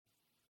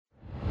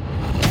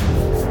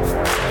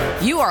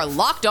You are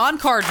Locked On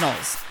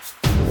Cardinals,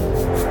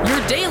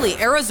 your daily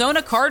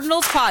Arizona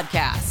Cardinals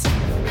podcast.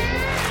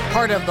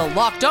 Part of the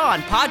Locked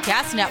On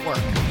Podcast Network,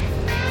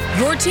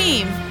 your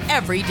team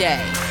every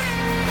day.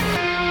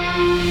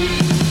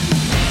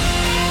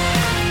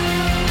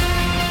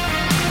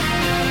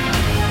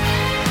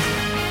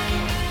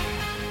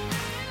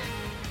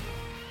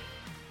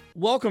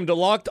 Welcome to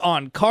Locked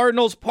On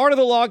Cardinals, part of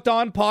the Locked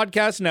On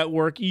Podcast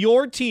Network,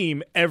 your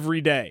team every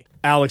day.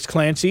 Alex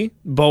Clancy,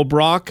 Bo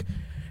Brock.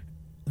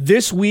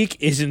 This week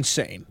is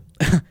insane.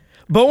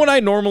 Bo and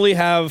I normally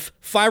have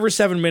 5 or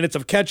 7 minutes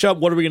of catch-up.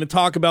 What are we going to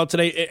talk about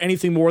today?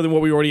 Anything more than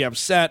what we already have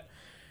set.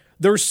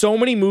 There's so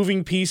many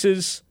moving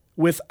pieces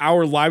with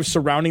our lives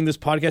surrounding this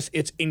podcast.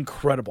 It's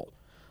incredible.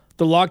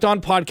 The Locked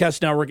On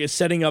Podcast Network is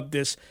setting up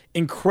this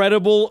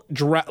incredible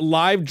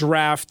live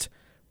draft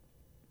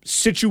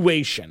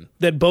situation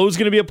that Bo's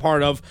going to be a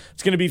part of.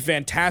 It's going to be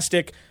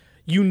fantastic.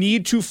 You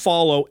need to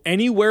follow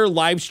anywhere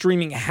live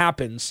streaming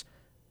happens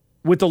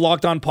with the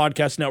Locked On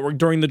Podcast Network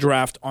during the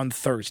draft on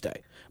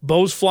Thursday.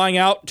 Bo's flying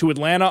out to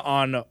Atlanta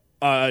on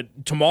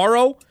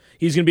tomorrow.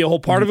 He's going to be a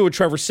whole part of it with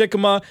Trevor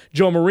Sikkema,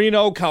 Joe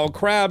Marino, Kyle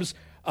Krabs,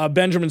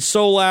 Benjamin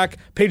Solak,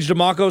 Paige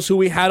DeMacos, who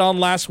we had on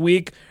last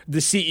week, the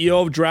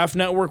CEO of Draft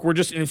Network. We're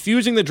just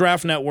infusing the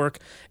Draft Network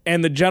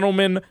and the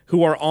gentlemen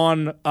who are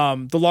on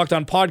the Locked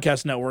On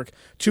Podcast Network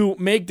to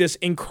make this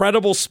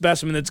incredible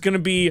specimen that's going to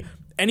be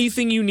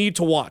anything you need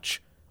to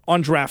watch on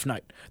draft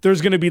night.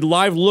 There's going to be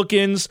live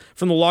look-ins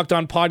from the Locked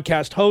On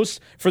Podcast hosts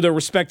for their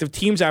respective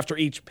teams after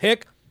each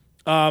pick.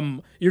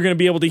 You're going to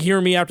be able to hear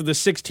me after the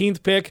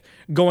 16th pick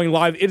going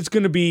live. It's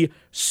going to be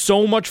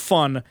so much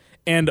fun.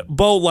 And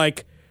Bo,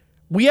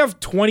 we have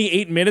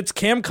 28 minutes.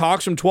 Cam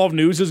Cox from 12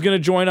 News is going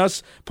to join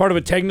us, part of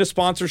a Tegna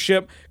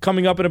sponsorship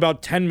coming up in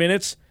about 10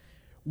 minutes.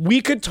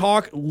 We could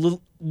talk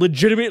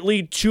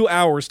legitimately 2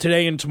 hours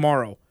today and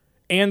tomorrow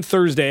and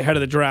Thursday ahead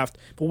of the draft,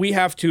 but we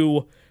have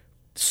to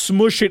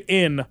smush it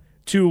in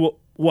to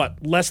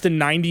less than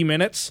 90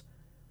 minutes?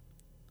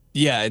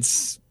 Yeah,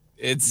 it's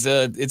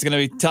going to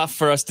be tough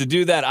for us to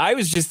do that. I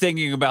was just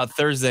thinking about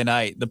Thursday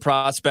night, the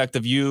prospect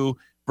of you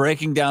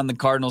breaking down the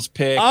Cardinals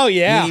pick. Oh,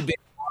 yeah. Me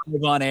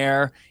being on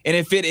air. And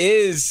if it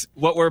is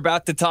what we're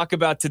about to talk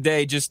about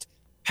today, just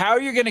how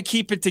you're going to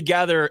keep it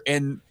together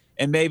and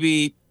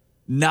maybe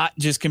not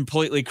just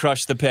completely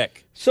crush the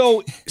pick.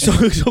 So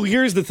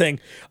here's the thing.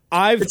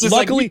 It's just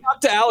luckily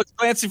talked to Alex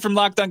Clancy from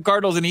Locked On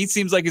Cardinals, and he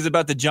seems like he's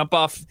about to jump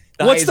off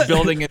the highest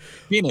building in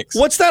Phoenix.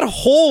 What's that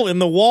hole in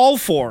the wall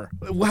for?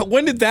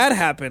 When did that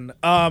happen?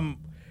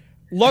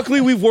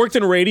 Luckily, we've worked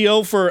in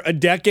radio for a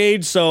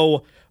decade,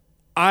 so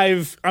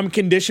I'm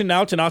conditioned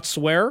now to not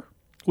swear,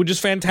 which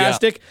is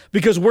fantastic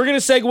because we're going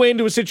to segue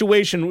into a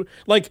situation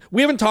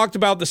we haven't talked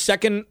about the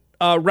second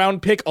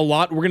round pick a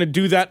lot. We're going to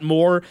do that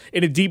more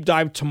in a deep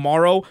dive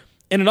tomorrow.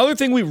 And another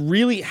thing we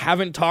really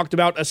haven't talked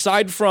about,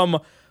 aside from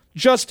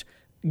just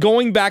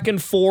going back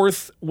and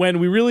forth when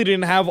we really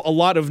didn't have a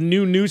lot of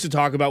new news to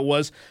talk about,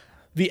 was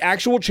the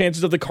actual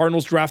chances of the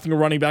Cardinals drafting a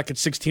running back at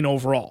 16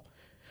 overall.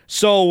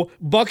 So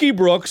Bucky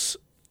Brooks,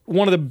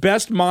 one of the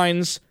best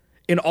minds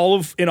in all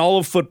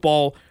of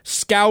football,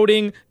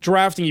 scouting,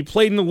 drafting. He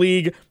played in the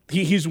league.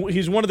 He's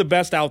one of the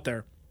best out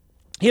there.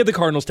 He had the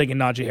Cardinals taking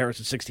Najee Harris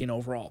at 16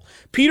 overall.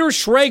 Peter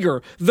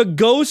Schrager, the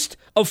ghost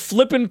of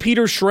flippin'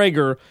 Peter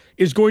Schrager,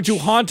 is going to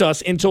haunt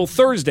us until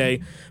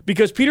Thursday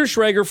because Peter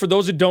Schrager, for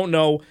those that don't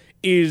know,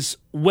 is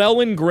well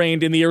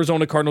ingrained in the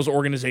Arizona Cardinals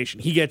organization.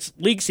 He gets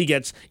leaks, he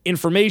gets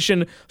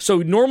information. So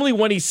normally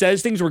when he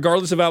says things,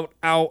 regardless of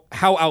how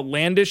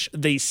outlandish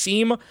they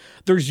seem,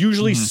 there's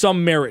usually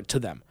some merit to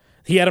them.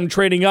 He had him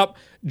trading up,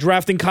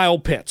 drafting Kyle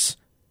Pitts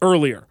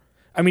earlier.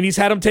 I mean, he's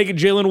had him taking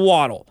Jalen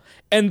Waddle.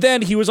 And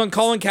then he was on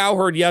Colin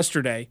Cowherd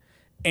yesterday,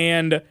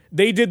 and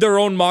they did their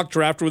own mock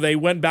draft where they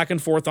went back and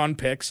forth on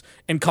picks,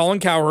 and Colin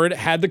Cowherd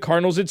had the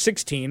Cardinals at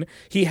 16.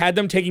 He had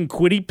them taking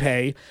Kwity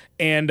Paye,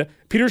 and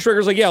Peter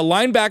Schrager's like, yeah,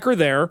 linebacker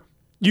there.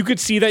 You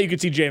could see that. You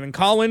could see Zaven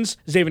Collins.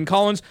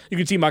 You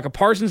could see Micah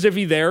Parsons if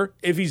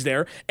he's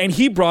there. And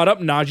he brought up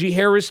Najee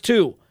Harris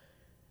too.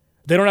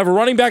 They don't have a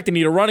running back. They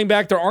need a running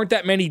back. There aren't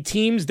that many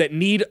teams that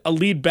need a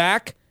lead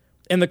back,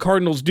 and the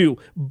Cardinals do.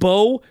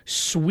 Bo,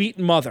 sweet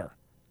mother.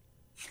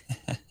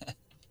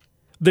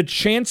 The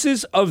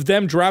chances of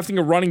them drafting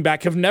a running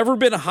back have never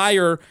been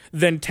higher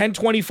than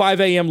 10:25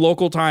 a.m.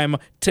 local time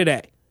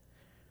today.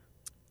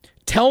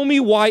 Tell me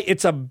why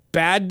it's a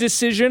bad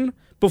decision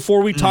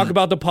before we talk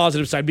about the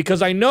positive side,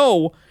 because I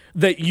know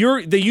that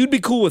you'd be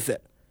cool with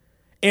it.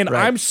 And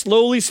right. I'm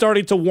slowly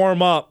starting to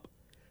warm up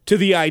to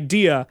the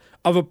idea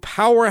of a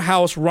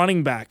powerhouse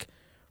running back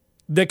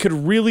that could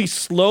really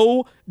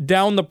slow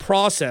down the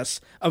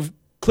process of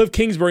Cliff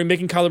Kingsbury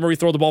making Kyler Murray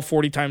throw the ball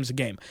 40 times a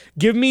game.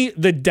 Give me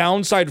the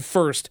downside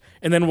first,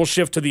 and then we'll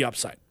shift to the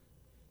upside.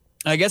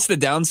 I guess the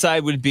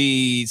downside would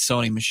be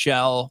Sony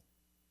Michel.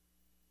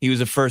 He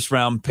was a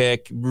first-round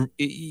pick.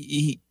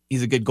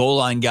 He's a good goal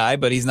line guy,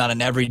 but he's not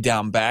an every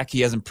down back.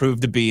 He hasn't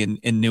proved to be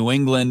in New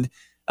England.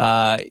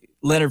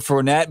 Leonard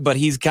Fournette, but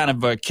he's kind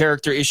of a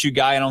character issue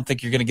guy. I don't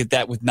think you're going to get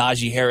that with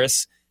Najee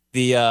Harris.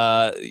 The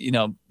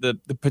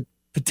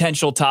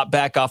potential top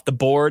back off the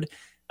board.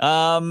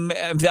 I'm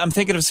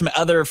thinking of some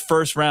other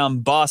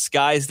first-round bust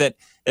guys that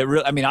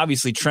really, I mean,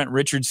 obviously Trent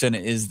Richardson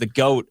is the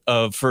GOAT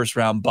of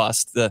first-round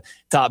bust, the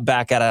top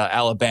back out of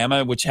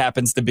Alabama, which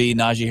happens to be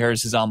Najee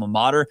Harris's alma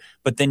mater.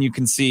 But then you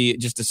can see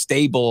just a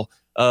stable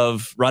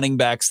of running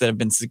backs that have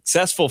been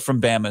successful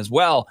from Bama as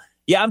well.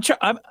 Yeah,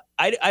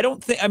 I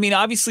don't think, I mean,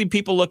 obviously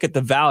people look at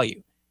the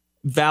value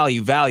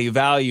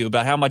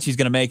about how much he's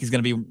going to make. He's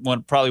going to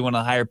be probably one of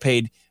the higher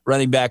paid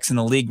running backs in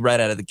the league right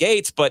out of the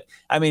gates. But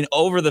I mean,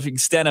 over the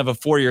extent of a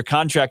 4-year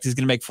contract, he's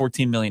going to make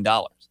 $14 million.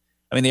 I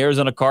mean, the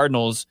Arizona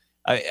Cardinals,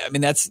 I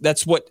mean,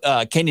 that's what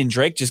Kenyon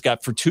Drake just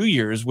got for 2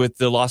 years with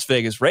the Las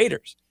Vegas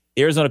Raiders.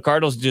 The Arizona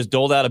Cardinals just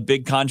doled out a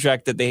big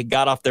contract that they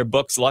got off their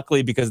books,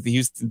 luckily, because of the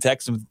Houston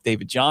Texans with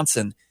David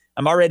Johnson.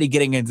 I'm already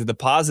getting into the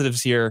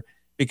positives here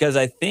because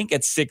I think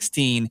at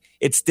 16,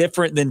 it's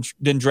different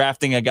than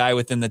drafting a guy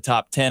within the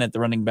top 10 at the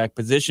running back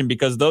position,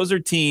 because those are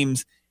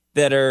teams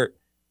that are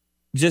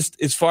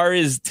just, as far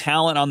as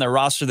talent on their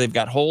roster, they've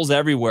got holes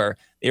everywhere.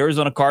 The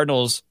Arizona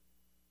Cardinals,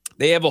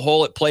 they have a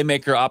hole at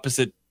playmaker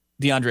opposite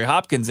DeAndre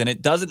Hopkins, and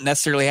it doesn't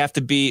necessarily have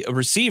to be a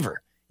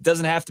receiver. It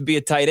doesn't have to be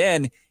a tight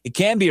end. It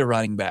can be a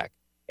running back,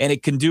 and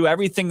it can do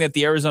everything that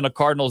the Arizona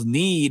Cardinals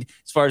need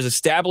as far as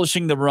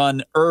establishing the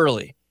run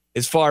early,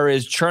 as far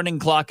as churning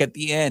clock at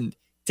the end,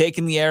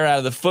 taking the air out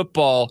of the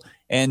football,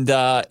 and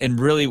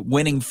really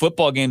winning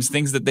football games,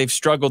 things that they've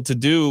struggled to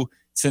do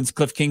since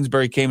Cliff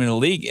Kingsbury came into the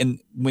league. And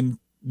when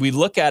we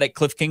look at it,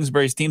 Cliff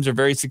Kingsbury's teams are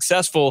very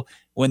successful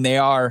when they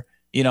are,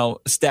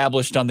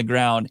 established on the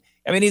ground.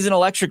 I mean, he's an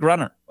electric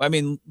runner. I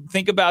mean,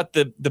 think about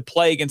the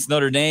play against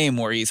Notre Dame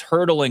where he's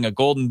hurdling a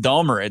Golden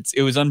Domer.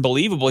 It was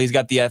unbelievable. He's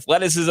got the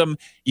athleticism.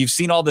 You've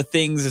seen all the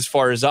things as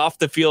far as off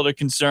the field are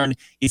concerned.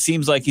 He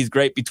seems like he's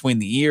great between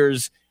the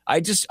ears.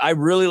 I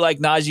really like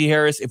Najee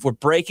Harris. If we're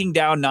breaking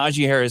down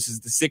Najee Harris as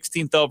the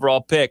 16th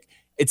overall pick,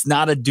 it's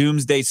not a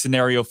doomsday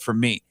scenario for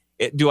me.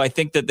 Do I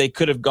think that they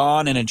could have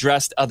gone and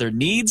addressed other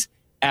needs?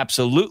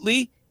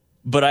 Absolutely.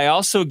 But I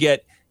also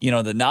get,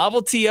 the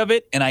novelty of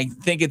it. And I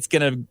think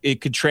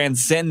it could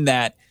transcend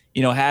that,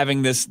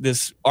 having this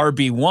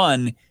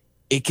RB1,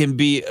 it can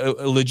be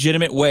a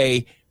legitimate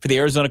way for the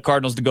Arizona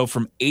Cardinals to go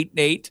from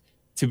 8-8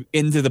 to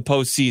into the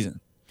postseason.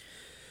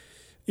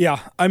 Yeah.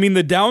 I mean,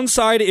 the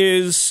downside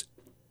is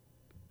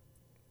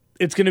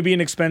it's going to be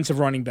an expensive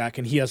running back,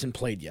 and he hasn't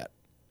played yet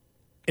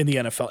in the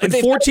NFL. And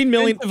 $14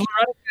 million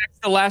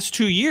the last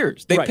 2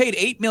 years. They paid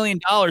 $8 million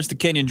to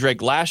Kenyon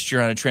Drake last year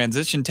on a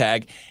transition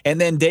tag, and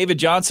then David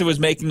Johnson was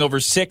making over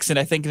 $6 million, and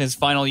I think in his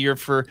final year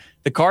for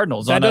the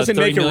Cardinals. That doesn't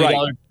make it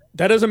right.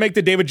 That doesn't make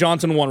the David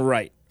Johnson one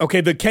right.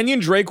 Okay, the Kenyon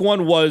Drake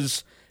one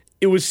was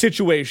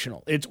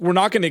situational. We're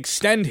not going to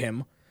extend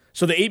him.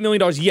 So the $8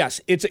 million,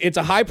 yes, it's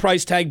a high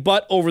price tag,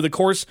 but over the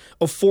course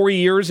of 4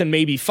 years and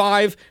maybe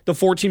 5, the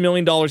 $14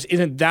 million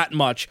isn't that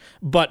much.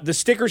 But the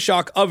sticker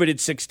shock of it at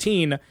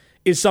 16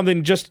 is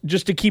something just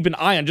to keep an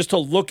eye on, just to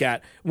look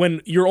at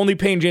when you're only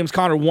paying James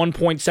Conner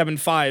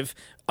 1.75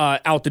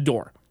 out the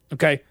door.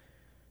 Okay.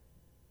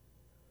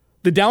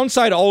 The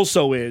downside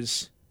also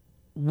is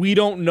we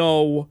don't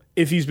know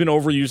if he's been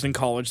overused in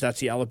college. That's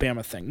the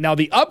Alabama thing. Now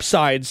the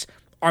upsides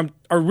are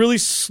really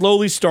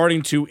slowly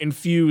starting to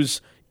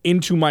infuse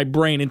into my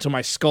brain, into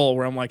my skull,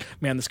 where I'm like,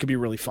 man, this could be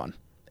really fun.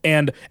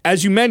 And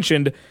as you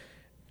mentioned,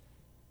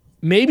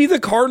 maybe the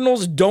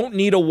Cardinals don't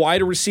need a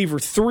wide receiver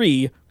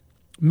 3.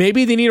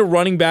 Maybe they need a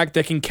running back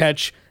that can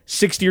catch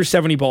 60 or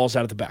 70 balls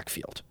out of the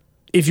backfield,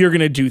 if you're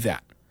going to do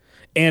that.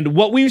 And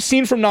what we've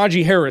seen from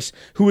Najee Harris,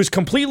 who is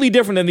completely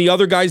different than the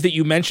other guys that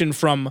you mentioned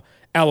from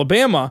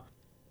Alabama,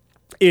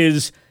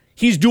 is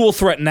he's dual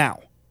threat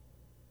now.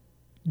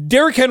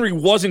 Derrick Henry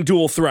wasn't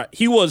dual threat.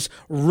 He was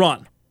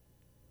run.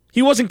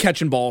 He wasn't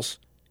catching balls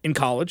in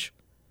college.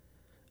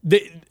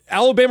 The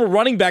Alabama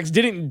running backs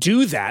didn't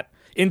do that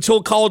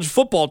until college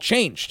football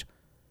changed.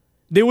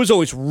 There was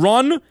always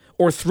run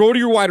or throw to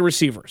your wide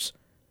receivers.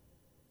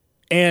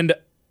 And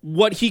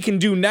what he can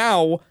do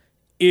now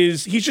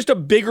is he's just a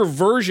bigger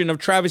version of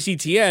Travis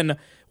Etienne,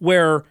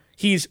 where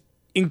he's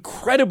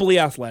incredibly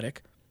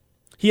athletic.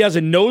 He has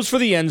a nose for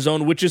the end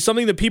zone, which is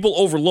something that people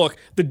overlook.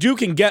 The dude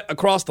can get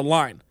across the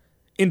line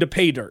into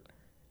pay dirt.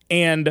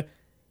 And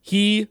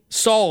he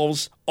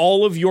solves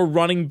all of your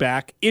running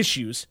back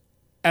issues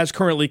as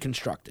currently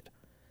constructed.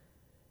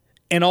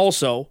 And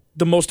also,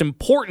 the most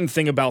important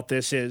thing about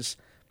this is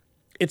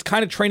it's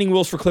kind of training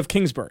wheels for Cliff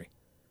Kingsbury,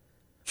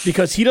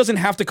 because he doesn't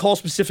have to call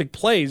specific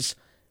plays.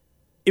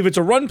 If it's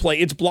a run play,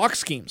 it's block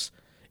schemes.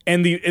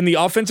 And the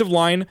offensive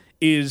line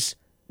is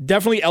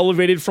definitely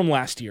elevated from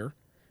last year.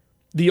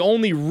 The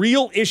only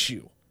real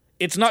issue,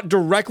 it's not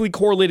directly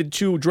correlated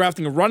to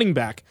drafting a running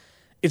back,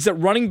 it's that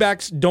running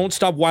backs don't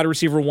stop wide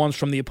receiver ones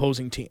from the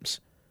opposing teams.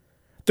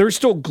 There's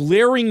still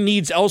glaring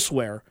needs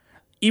elsewhere.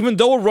 Even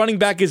though a running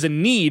back is a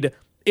need,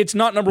 it's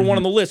not number one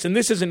on the list. And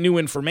this isn't new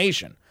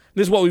information.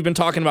 This is what we've been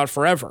talking about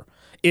forever.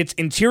 It's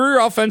interior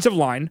offensive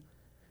line,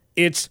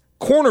 it's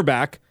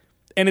cornerback,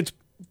 and it's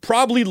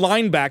probably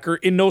linebacker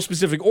in no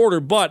specific order,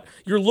 but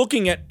you're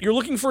looking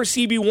for a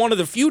CB1 of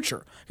the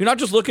future. You're not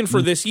just looking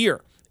for this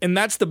year. And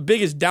that's the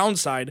biggest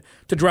downside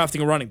to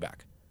drafting a running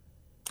back.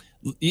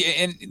 Yeah,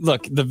 and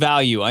look, the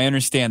value, I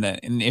understand that.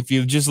 And if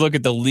you just look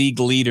at the league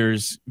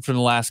leaders from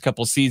the last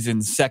couple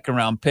seasons, second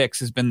round picks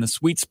has been the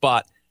sweet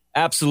spot.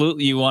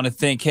 Absolutely, you want to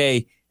think,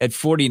 hey, at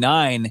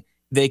 49,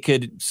 they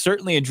could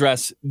certainly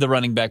address the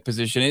running back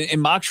position. In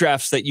mock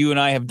drafts that you and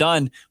I have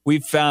done,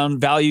 we've found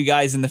value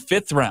guys in the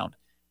 5th round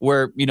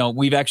where,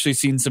 we've actually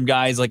seen some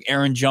guys like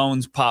Aaron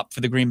Jones pop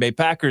for the Green Bay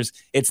Packers.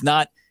 It's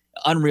not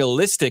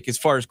unrealistic as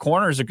far as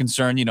corners are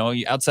concerned.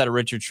 Outside of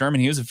Richard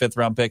Sherman, he was a 5th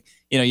round pick.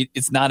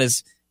 It's not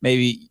as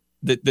maybe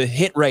the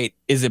hit rate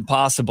is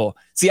impossible.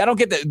 See, I don't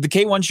get the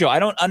K1 show. I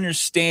don't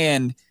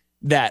understand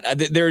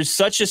that. There's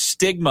such a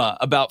stigma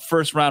about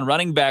first round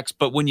running backs,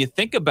 but when you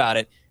think about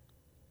it,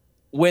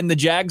 when the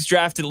Jags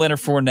drafted Leonard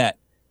Fournette,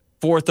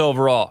 4th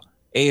overall,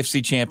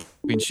 AFC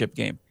Championship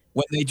game.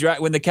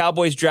 When the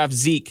Cowboys draft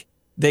Zeke,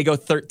 they go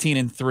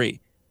 13-3.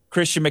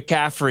 Christian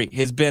McCaffrey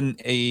has been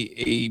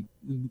a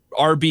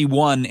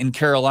RB1 in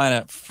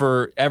Carolina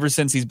for ever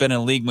since he's been in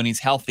the league when he's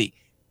healthy.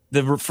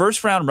 The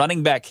first round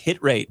running back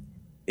hit rate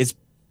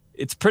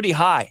it's pretty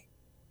high,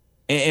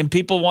 and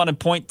people want to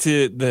point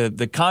to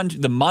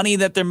the money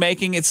that they're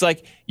making. It's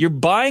like you're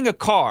buying a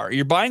car,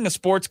 you're buying a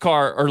sports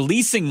car or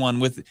leasing one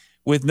with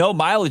no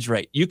mileage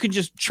rate. You can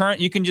just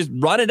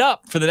run it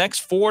up for the next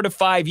 4 to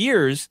 5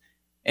 years,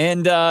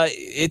 and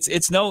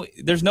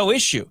there's no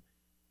issue.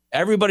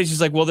 Everybody's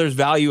just like, well, there's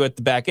value at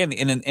the back end,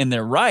 and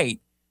they're right.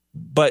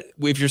 But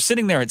if you're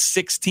sitting there at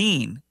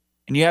 16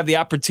 and you have the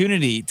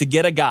opportunity to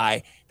get a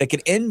guy that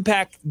can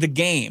impact the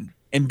game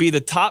and be the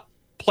top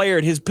player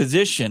at his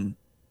position,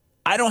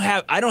 I don't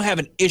have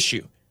an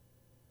issue.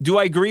 Do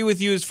I agree with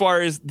you as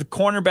far as the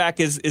cornerback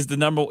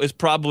is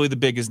probably the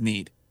biggest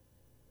need?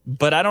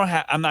 But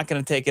I'm not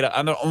going to take it.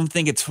 I don't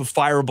think it's a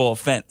fireable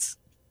offense.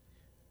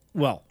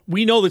 Well,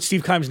 we know that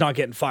Steve Keim's not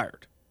getting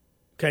fired.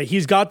 Okay,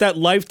 he's got that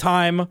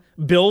lifetime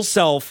Bill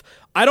Self.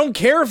 I don't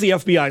care if the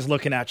FBI's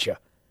looking at you.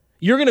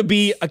 You're going to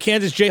be a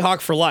Kansas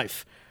Jayhawk for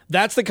life.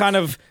 That's the kind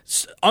of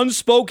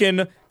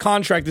unspoken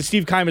contract that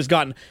Steve Keim has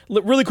gotten.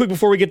 Really quick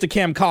before we get to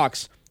Cam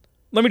Cox,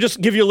 let me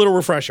just give you a little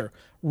refresher.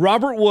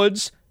 Robert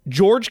Woods,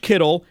 George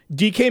Kittle,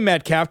 DK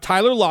Metcalf,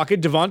 Tyler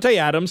Lockett, Devontae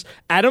Adams,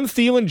 Adam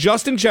Thielen,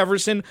 Justin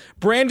Jefferson,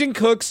 Brandon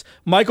Cooks,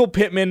 Michael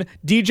Pittman,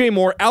 DJ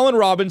Moore, Allen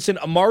Robinson,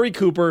 Amari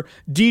Cooper,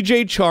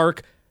 DJ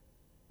Chark,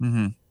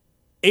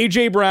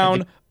 AJ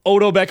Brown,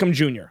 Odell Beckham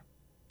Jr.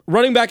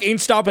 Running back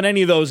ain't stopping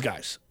any of those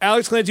guys.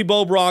 Alex Clancy,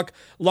 Bo Brock,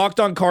 Locked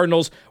On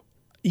Cardinals.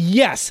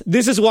 Yes,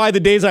 this is why the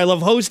days I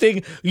love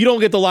hosting, you don't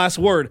get the last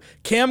word.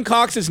 Cam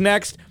Cox is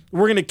next.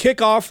 We're going to kick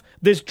off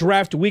this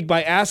draft week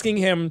by asking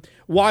him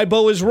why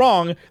Bo is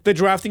wrong that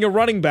drafting a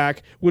running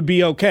back would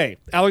be okay.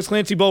 Alex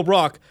Clancy, Bo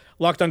Brock,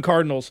 Locked On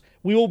Cardinals.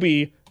 We will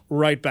be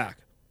right back.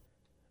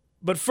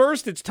 But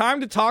first, it's time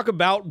to talk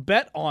about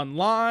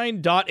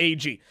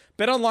betonline.ag.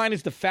 BetOnline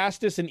is the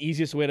fastest and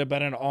easiest way to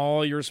bet on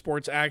all your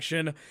sports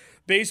action.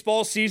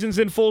 Baseball season's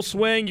in full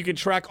swing. You can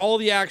track all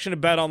the action at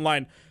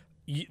BetOnline.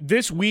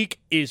 This week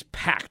is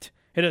packed.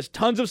 It has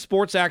tons of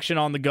sports action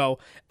on the go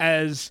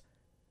as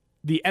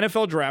the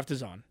NFL draft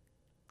is on.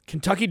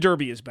 Kentucky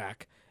Derby is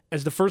back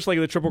as the first leg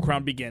of the Triple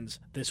Crown begins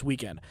this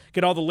weekend.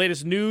 Get all the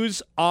latest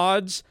news,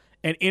 odds,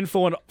 and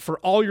info for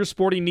all your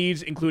sporting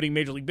needs, including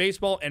Major League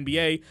Baseball,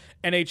 NBA,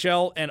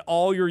 NHL, and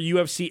all your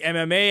UFC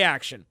MMA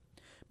action.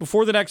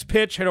 Before the next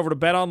pitch, head over to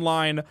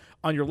BetOnline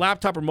on your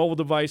laptop or mobile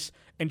device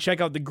and check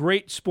out the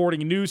great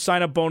sporting news,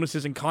 sign-up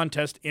bonuses, and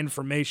contest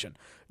information.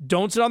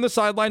 Don't sit on the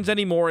sidelines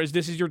anymore, as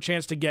this is your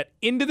chance to get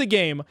into the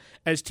game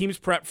as teams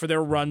prep for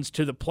their runs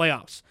to the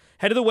playoffs.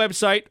 Head to the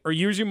website or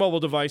use your mobile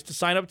device to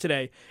sign up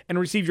today and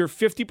receive your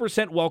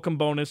 50% welcome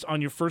bonus on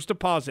your first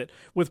deposit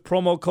with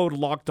promo code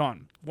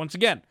LOCKEDON. Once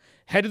again,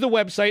 head to the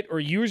website or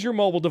use your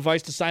mobile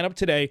device to sign up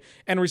today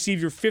and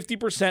receive your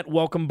 50%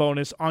 welcome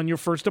bonus on your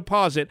first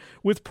deposit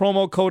with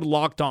promo code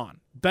LOCKEDON.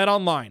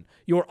 BetOnline,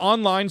 your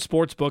online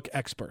sportsbook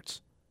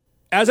experts.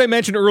 As I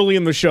mentioned early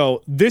in the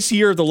show, this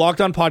year the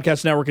Locked On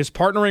Podcast Network is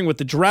partnering with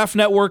the Draft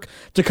Network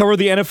to cover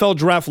the NFL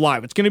Draft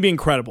live. It's going to be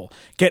incredible.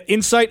 Get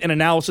insight and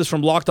analysis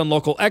from Locked On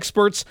local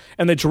experts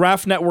and the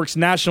Draft Network's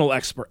national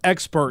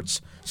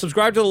experts.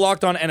 Subscribe to the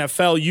Locked On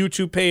NFL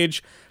YouTube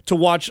page to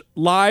watch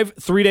live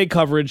 3-day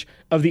coverage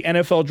of the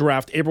NFL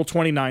Draft April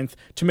 29th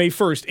to May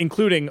 1st,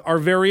 including our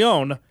very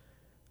own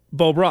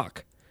Bo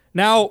Brock.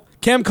 Now,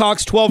 Cam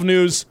Cox, 12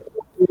 News.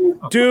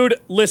 Dude,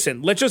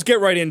 listen, let's just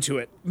get right into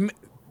it.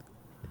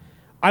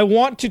 I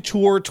want to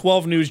tour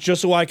 12 News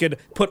just so I could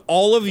put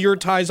all of your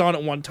ties on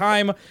at one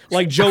time,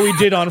 like Joey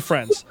did on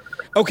Friends.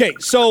 Okay,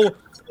 so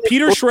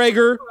Peter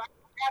Schrager.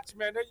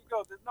 Man, there you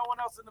go. There's no one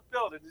else in the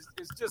building.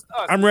 It's just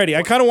us. I'm ready.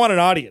 I kind of want an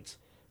audience.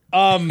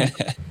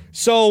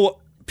 So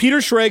Peter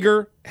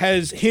Schrager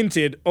has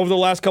hinted over the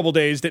last couple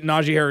days that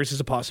Najee Harris is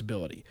a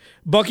possibility.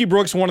 Bucky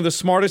Brooks, one of the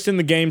smartest in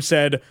the game,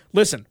 said,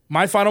 listen,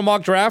 my final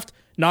mock draft,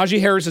 Najee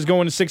Harris is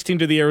going to 16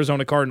 to the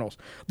Arizona Cardinals.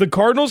 The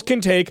Cardinals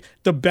can take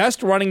the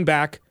best running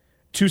back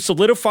to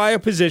solidify a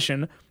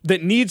position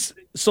that needs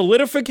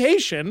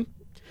solidification,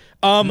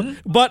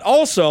 but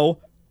also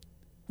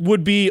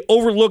would be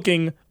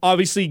overlooking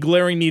obviously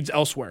glaring needs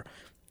elsewhere.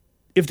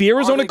 If the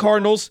Arizona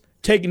Cardinals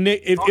take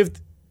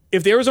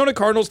if the Arizona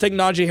Cardinals take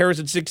Najee Harris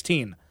at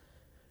 16,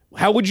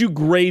 how would you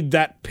grade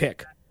that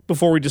pick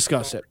before we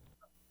discuss it?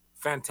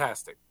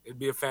 Fantastic. It'd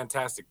be a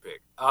fantastic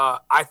pick.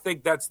 I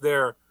think that's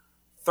their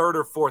third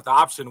or fourth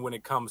option when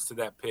it comes to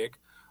that pick.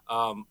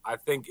 I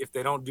think if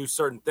they don't do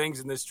certain things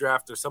in this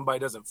draft or somebody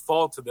doesn't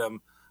fall to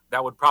them,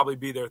 that would probably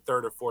be their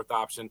third or fourth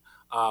option.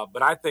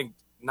 But I think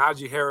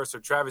Najee Harris or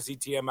Travis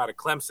Etienne out of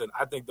Clemson,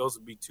 I think those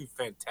would be two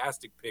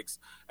fantastic picks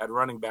at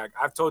running back.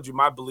 I've told you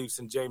my beliefs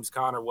in James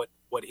Conner, what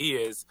he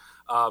is.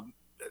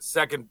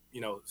 Second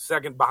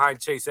behind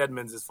Chase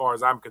Edmonds as far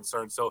as I'm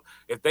concerned. So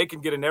if they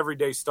can get an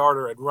everyday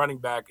starter at running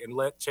back and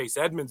let Chase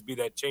Edmonds be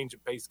that change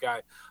of pace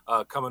guy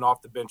coming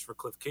off the bench for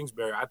Cliff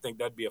Kingsbury, I think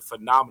that'd be a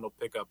phenomenal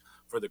pickup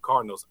for the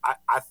Cardinals.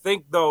 I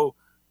think, though,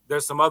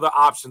 there's some other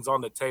options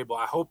on the table.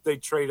 I hope they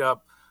trade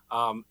up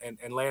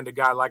and land a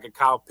guy like a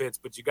Kyle Pitts,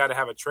 but you got to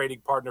have a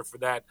trading partner for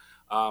that.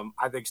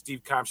 I think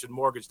Steve Keim should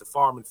mortgage the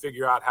farm and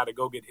figure out how to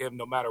go get him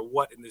no matter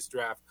what in this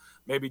draft.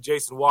 Maybe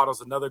Jason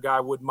Waddle's another guy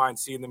I wouldn't mind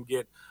seeing them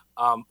get.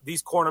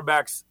 These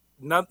cornerbacks,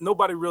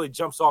 nobody really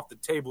jumps off the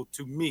table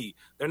to me.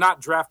 They're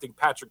not drafting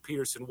Patrick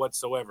Peterson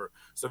whatsoever.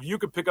 So if you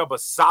could pick up a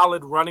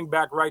solid running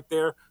back right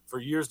there for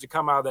years to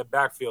come out of that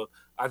backfield,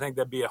 I think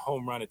that'd be a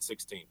home run at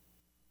 16.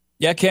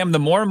 Yeah, Cam, the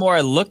more and more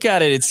I look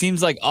at it, it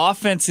seems like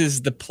offense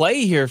is the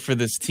play here for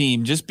this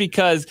team just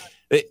because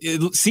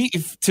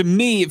to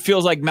me, it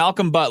feels like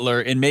Malcolm Butler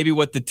and maybe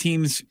what the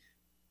team's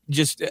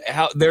just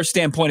how their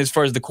standpoint as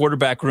far as the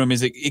quarterback room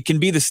is it can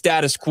be the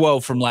status quo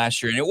from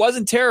last year. And it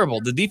wasn't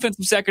terrible. The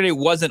defensive secondary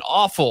wasn't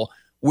awful.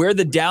 Where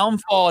the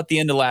downfall at the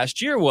end of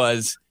last year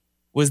was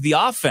the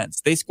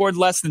offense. They scored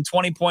less than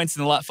 20 points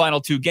in the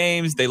final two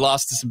games. They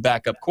lost to some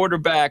backup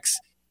quarterbacks.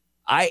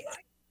 I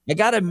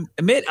got to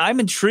admit, I'm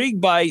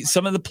intrigued by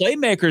some of the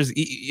playmakers.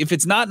 If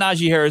it's not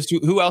Najee Harris,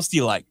 who else do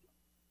you like?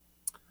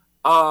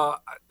 I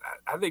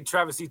think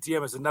Travis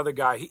Etienne is another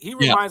guy. He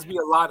reminds me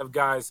a lot of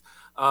guys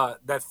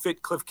that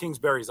fit Cliff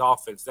Kingsbury's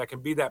offense, that can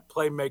be that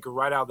playmaker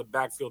right out of the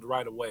backfield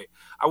right away.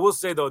 I will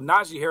say, though,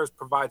 Najee Harris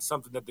provides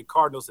something that the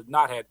Cardinals have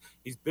not had.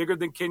 He's bigger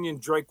than Kenyon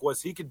Drake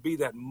was. He could be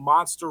that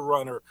monster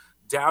runner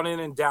down in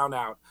and down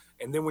out.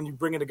 And then when you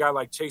bring in a guy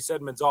like Chase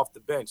Edmonds off the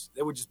bench,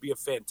 that would just be a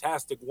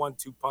fantastic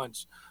 1-2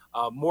 punch,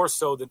 more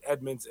so than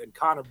Edmonds and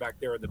Conner back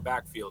there in the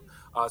backfield.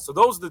 So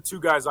those are the two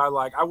guys I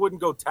like. I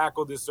wouldn't go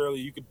tackle this early.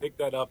 You could pick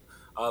that up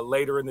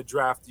later in the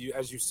draft.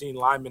 As you've seen,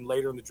 linemen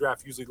later in the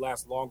draft usually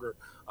last longer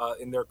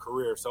in their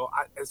career. So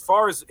as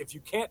far as if you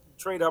can't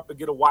trade up and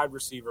get a wide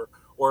receiver,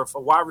 or if a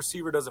wide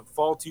receiver doesn't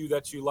fall to you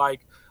that you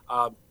like,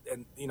 I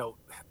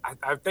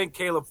think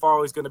Caleb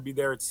Farley is going to be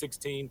there at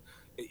 16.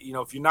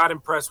 If you're not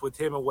impressed with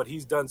him and what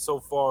he's done so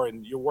far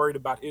and you're worried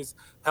about his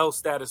health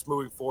status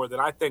moving forward, then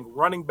I think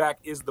running back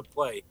is the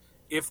play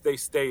if they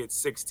stay at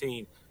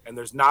 16 and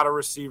there's not a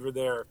receiver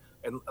there.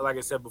 And like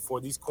I said before,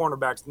 these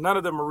cornerbacks, none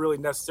of them are really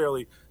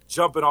necessarily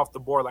jumping off the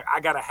board. Like, I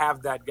got to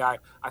have that guy.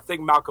 I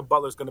think Malcolm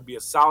Butler is going to be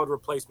a solid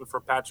replacement for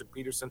Patrick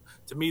Peterson.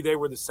 To me, they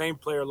were the same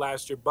player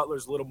last year.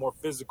 Butler's a little more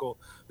physical.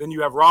 Then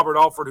you have Robert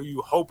Alford, who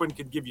you hoping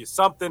can give you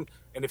something.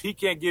 And if he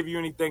can't give you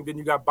anything, then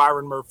you got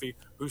Byron Murphy,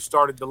 who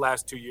started the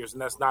last 2 years.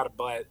 And that's not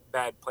a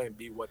bad plan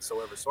B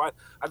whatsoever. So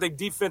I think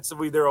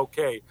defensively they're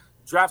okay.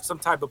 Draft some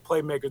type of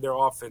playmaker there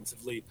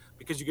offensively,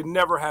 because you can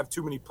never have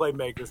too many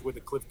playmakers with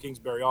the Cliff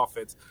Kingsbury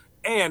offense.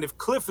 And if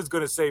Cliff is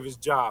going to save his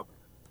job,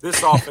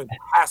 this offense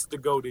has to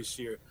go this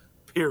year,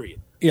 period.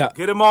 Yeah.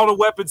 Get him all the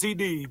weapons he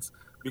needs,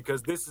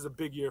 because this is a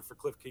big year for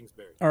Cliff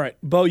Kingsbury. All right,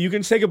 Bo, you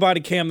can say goodbye to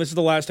Cam. This is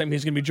the last time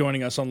he's going to be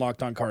joining us on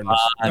Locked On Cardinals.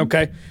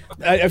 Okay?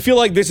 I feel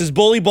like this is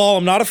bully ball.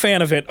 I'm not a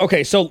fan of it.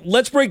 Okay, so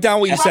let's break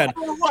down what you said.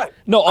 What?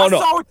 No, I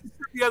saw what you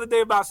said the other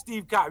day about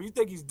Steve Keim. You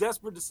think he's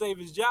desperate to save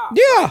his job?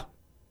 Yeah,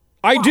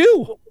 I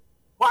do.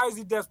 Why is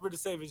he desperate to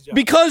save his job?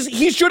 Because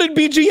he shouldn't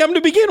be GM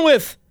to begin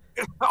with.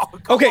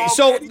 Okay,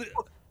 so man.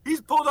 He's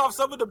pulled off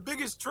some of the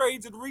biggest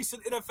trades in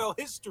recent NFL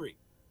history.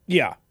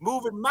 Yeah.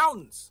 Moving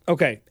mountains.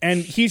 Okay,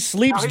 and he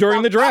sleeps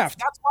during the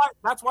draft.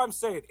 That's why I'm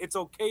saying it's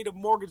okay to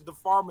mortgage the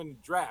farm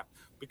and draft,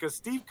 because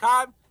Steve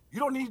Keim, you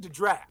don't need to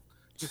draft.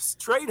 Just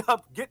trade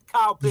up, get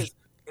Kyle Pitts,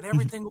 and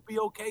everything will be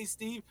okay,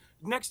 Steve.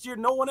 Next year,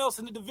 no one else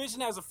in the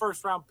division has a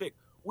first-round pick.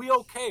 We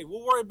okay.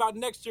 We'll worry about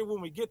next year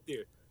when we get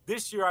there.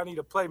 This year, I need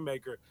a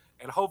playmaker,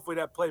 and hopefully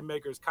that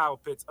playmaker is Kyle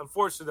Pitts.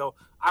 Unfortunately, though,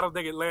 I don't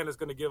think Atlanta's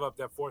going to give up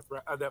that fourth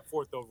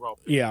overall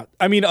pick. Yeah,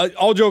 I mean,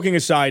 all joking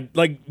aside,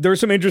 like, there's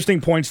some interesting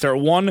points there.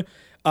 One,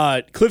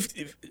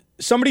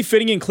 somebody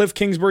fitting in Cliff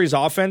Kingsbury's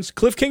offense.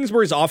 Cliff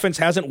Kingsbury's offense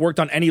hasn't worked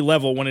on any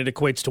level when it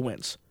equates to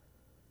wins.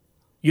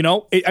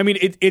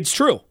 It's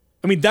true.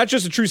 I mean, that's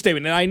just a true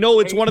statement. And I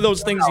know it's one of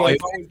those things like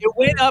it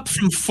went up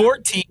from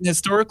 14,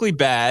 historically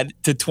bad,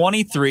 to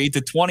 23 to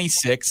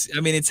 26.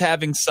 I mean, it's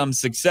having some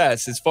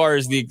success as far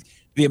as the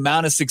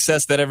amount of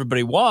success that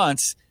everybody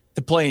wants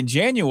to play in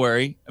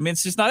January. I mean,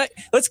 it's just not.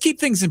 Let's keep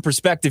things in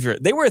perspective here.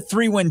 They were a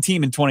 3-win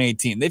team in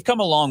 2018. They've come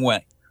a long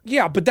way.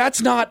 Yeah, but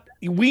that's not.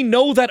 We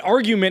know that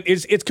argument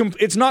is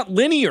it's not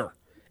linear.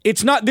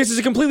 It's not. This is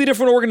a completely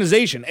different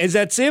organization. It's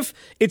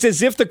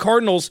as if the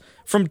Cardinals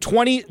from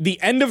the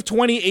end of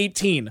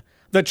 2018,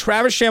 the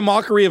Travis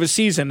Shamockery of a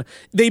season,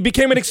 they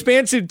became an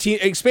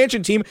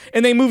expansion team,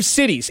 and they moved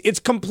cities. It's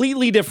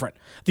completely different.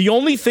 The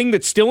only thing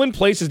that's still in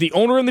place is the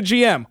owner and the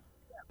GM.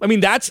 I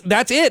mean, that's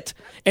it,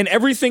 and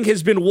everything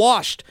has been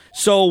washed.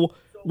 So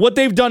what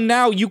they've done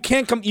now, you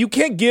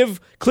can't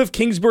give Cliff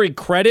Kingsbury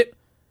credit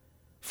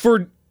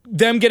for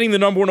them getting the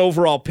number 1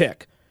 overall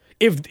pick.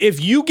 If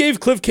you gave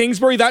Cliff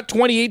Kingsbury that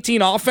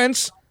 2018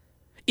 offense,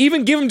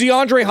 even give him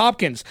DeAndre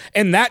Hopkins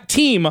and that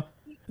team,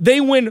 they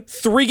win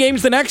 3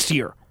 games the next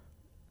year.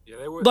 Yeah,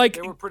 they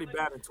were pretty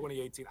bad in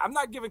 2018. I'm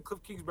not giving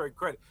Cliff Kingsbury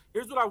credit.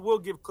 Here's what I will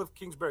give Cliff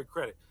Kingsbury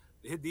credit.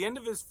 At the end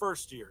of his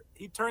first year,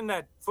 he turned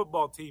that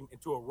football team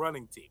into a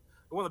running team.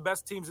 One of the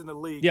best teams in the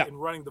league in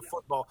running the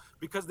football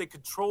because they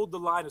controlled the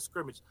line of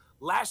scrimmage.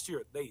 Last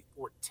year, they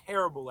were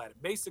terrible at it.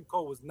 Mason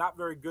Cole was not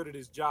very good at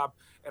his job,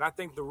 and I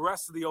think the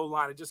rest of the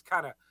O-line, it just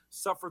kind of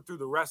suffered through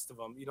the rest of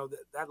them,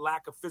 that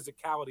lack of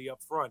physicality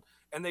up front,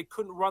 and they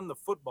couldn't run the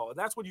football. And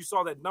that's when you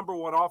saw that number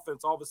 1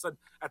 offense all of a sudden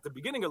at the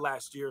beginning of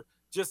last year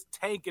just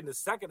tank in the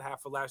second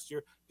half of last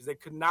year because they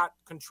could not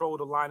control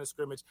the line of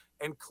scrimmage.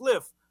 And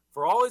Cliff,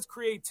 for all his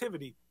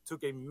creativity,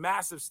 took a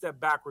massive step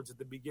backwards at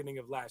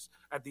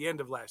the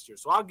end of last year.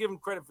 So I'll give him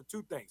credit for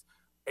 2 things.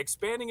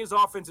 Expanding his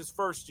offense his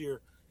first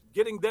year,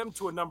 getting them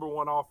to a number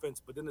 1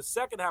 offense. But in the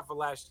second half of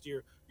last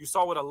year, you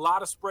saw what a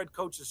lot of spread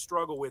coaches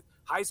struggle with,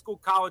 high school,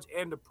 college,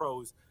 and the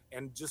pros.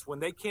 And just when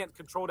they can't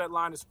control that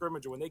line of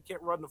scrimmage or when they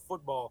can't run the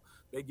football,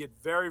 they get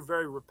very,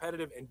 very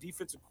repetitive, and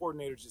defensive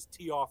coordinators just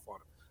tee off on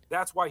them.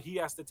 That's why he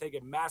has to take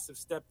a massive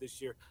step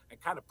this year and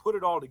kind of put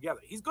it all together.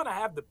 He's going to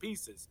have the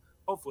pieces.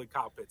 Hopefully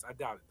Kyle Pitts. I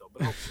doubt it, though.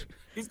 But hopefully.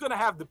 He's going to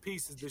have the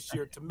pieces this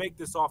year to make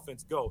this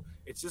offense go.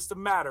 It's just a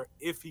matter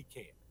if he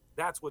can.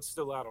 That's what's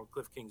still out on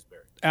Cliff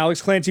Kingsbury.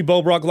 Alex Clancy,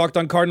 Bo Brock, Locked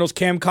on Cardinals,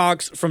 Cam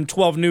Cox from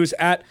 12 News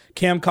at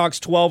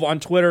CamCox12 on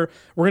Twitter.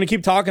 We're going to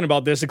keep talking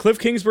about this. The Cliff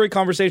Kingsbury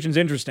conversation is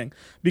interesting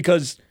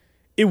because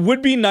it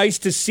would be nice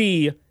to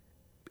see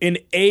an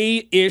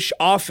A-ish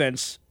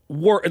offense,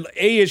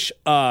 A-ish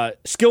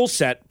skill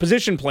set,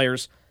 position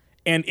players,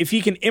 and if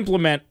he can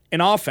implement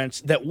an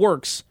offense that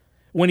works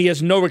when he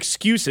has no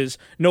excuses,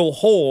 no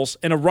holes,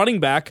 and a running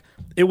back,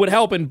 it would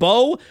help. And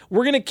Bo,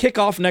 we're going to kick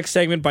off next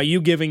segment by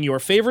you giving your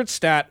favorite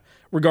stat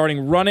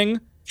regarding running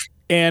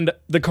and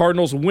the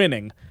Cardinals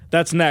winning.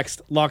 That's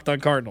next, Locked on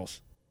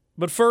Cardinals.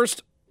 But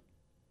first,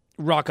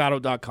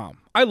 rockauto.com.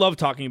 I love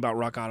talking about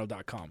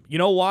rockauto.com. You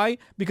know why?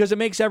 Because it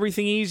makes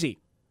everything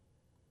easy.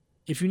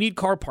 If you need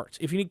car parts,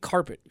 if you need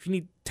carpet, if you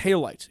need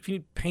taillights, if you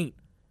need paint,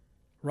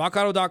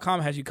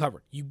 rockauto.com has you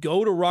covered. You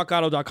go to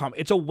rockauto.com.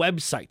 It's a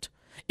website.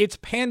 It's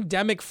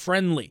pandemic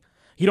friendly.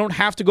 You don't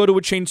have to go to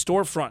a chain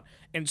storefront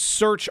and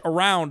search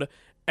around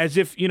as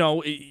if,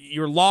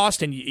 you're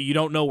lost and you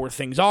don't know where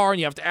things are and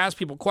you have to ask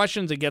people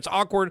questions. It gets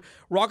awkward.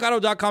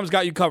 RockAuto.com's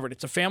got you covered.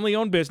 It's a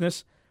family-owned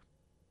business.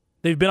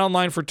 They've been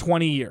online for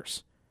 20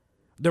 years.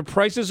 Their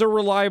prices are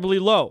reliably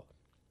low.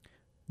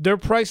 Their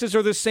prices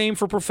are the same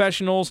for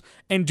professionals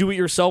and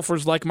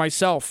do-it-yourselfers like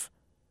myself.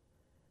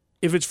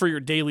 If it's for your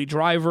daily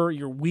driver,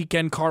 your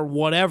weekend car,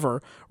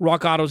 whatever,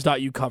 RockAuto's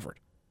got you covered.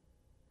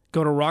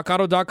 Go to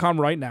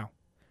rockauto.com right now.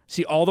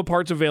 See all the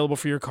parts available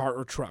for your car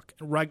or truck.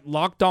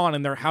 Locked on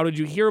in their How Did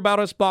You Hear About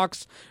Us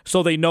box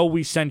so they know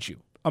we sent you.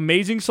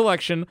 Amazing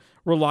selection,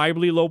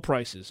 reliably low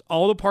prices.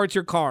 All the parts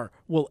your car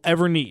will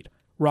ever need.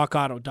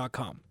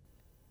 rockauto.com.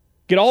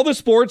 Get all the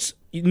sports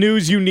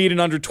news you need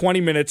in under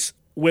 20 minutes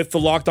with the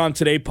Locked On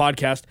Today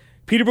podcast.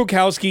 Peter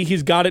Bukowski,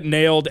 he's got it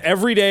nailed.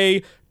 Every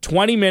day,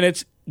 20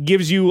 minutes,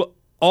 gives you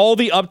all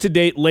the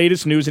up-to-date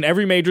latest news in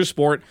every major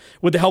sport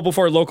with the help of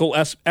our local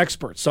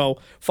experts. So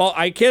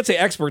I can't say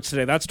experts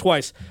today. That's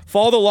twice.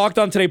 Follow the Locked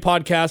On Today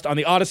podcast on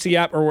the Odyssey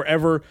app or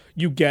wherever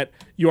you get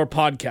your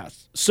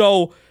podcasts.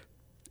 So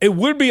it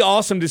would be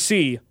awesome to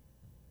see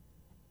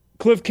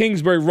Cliff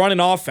Kingsbury run an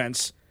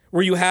offense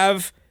where you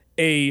have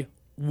a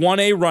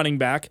 1A running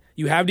back,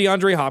 you have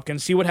DeAndre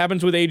Hopkins, see what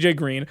happens with A.J.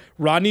 Green,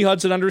 Rodney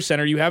Hudson under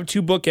center, you have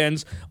 2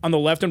 bookends on the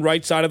left and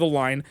right side of the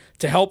line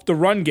to help the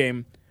run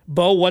game.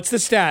 Bo, what's the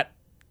stat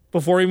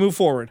before we move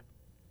forward?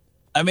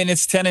 I mean,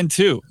 it's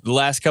 10-2 the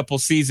last couple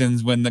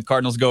seasons when the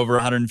Cardinals go over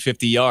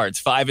 150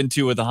 yards.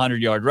 5-2 with a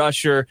 100-yard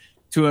rusher,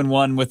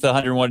 2-1 with a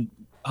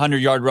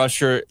 100-yard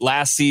rusher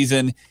last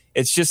season.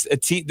 It's just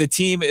the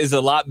team is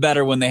a lot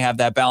better when they have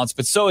that balance,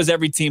 but so is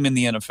every team in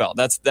the NFL.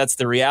 That's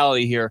the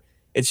reality here.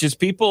 It's just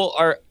people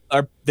are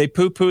they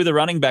poo-poo the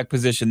running back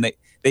position.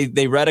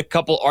 They read a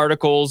couple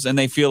articles and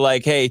they feel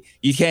like, hey,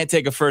 you can't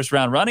take a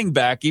first-round running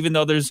back, even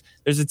though there's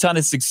a ton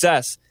of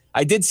success.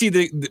 I did see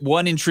the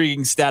one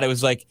intriguing stat. It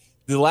was like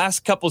the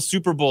last couple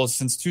Super Bowls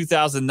since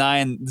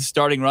 2009, the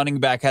starting running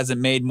back hasn't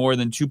made more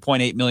than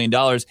 $2.8 million.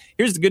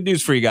 Here's the good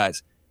news for you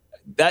guys.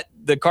 That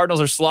the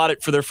Cardinals are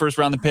slotted for their first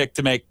round pick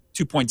to make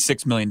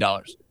 $2.6 million.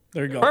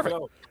 There you go. Perfect.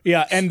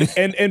 Yeah,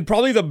 and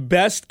probably the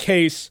best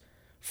case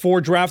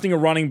for drafting a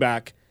running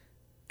back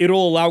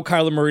it'll allow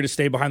Kyler Murray to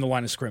stay behind the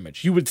line of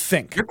scrimmage. You would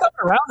think. You're coming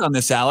around on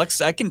this, Alex.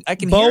 I can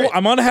Bo, hear it.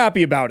 I'm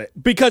unhappy about it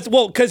because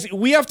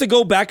we have to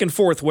go back and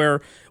forth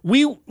where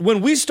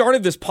when we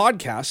started this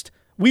podcast,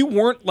 we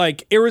weren't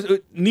like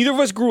neither of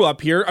us grew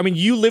up here. I mean,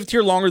 you lived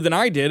here longer than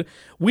I did.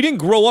 We didn't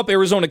grow up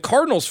Arizona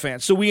Cardinals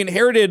fans. So we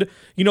inherited,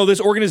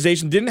 this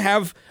organization didn't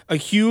have a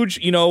huge,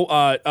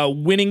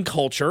 winning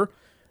culture.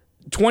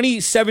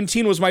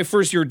 2017 was my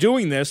first year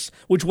doing this,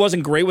 which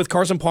wasn't great with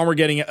Carson Palmer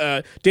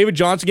David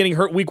Johnson getting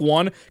hurt week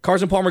 1,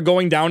 Carson Palmer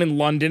going down in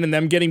London and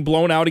them getting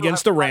blown out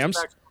against the Rams.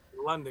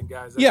 London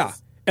guys. Yeah.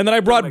 And then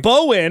I brought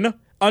Bo in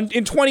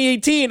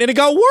 2018 and it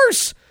got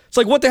worse. It's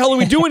like, what the hell are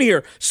we doing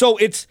here? So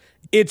it's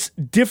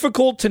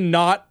difficult to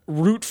not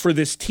root for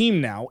this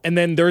team now. And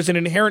then there's an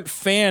inherent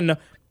fan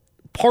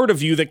part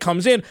of you that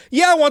comes in.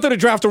 Yeah, I wanted to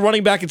draft a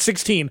running back at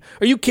 16.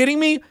 Are you kidding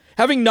me?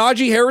 Having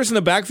Najee Harris in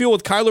the backfield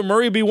with Kyler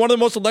Murray would be one of the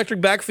most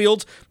electric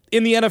backfields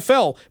in the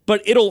NFL.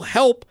 But it'll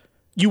help,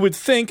 you would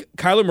think,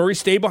 Kyler Murray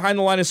stay behind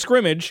the line of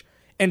scrimmage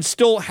and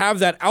still have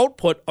that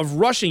output of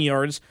rushing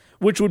yards,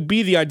 which would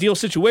be the ideal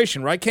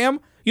situation, right, Cam?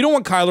 You don't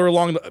want Kyler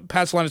along the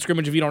past line of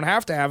scrimmage if you don't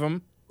have to have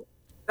him.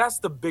 That's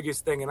the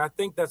biggest thing, and I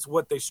think that's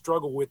what they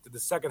struggled with in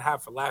the second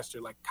half of last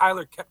year. Like,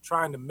 Kyler kept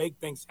trying to make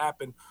things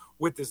happen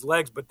with his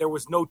legs, but there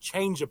was no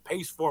change of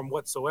pace for him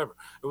whatsoever.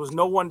 There was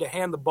no one to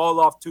hand the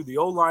ball off to. The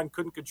O-line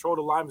couldn't control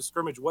the line of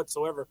scrimmage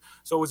whatsoever.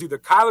 So it was either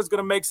Kyler's going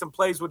to make some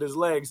plays with his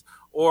legs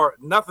or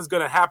nothing's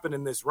going to happen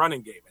in this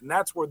running game, and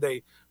that's where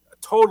they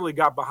totally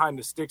got behind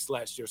the sticks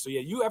last year. So, yeah,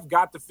 you have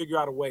got to figure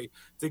out a way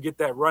to get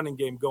that running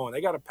game going.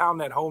 They got to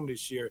pound that home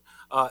this year,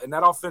 and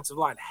that offensive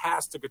line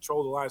has to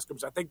control the line of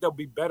scrimmage. I think they'll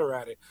be better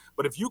at it.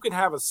 But if you can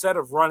have a set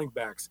of running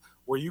backs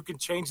where you can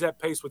change that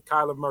pace with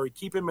Kyler Murray,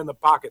 keep him in the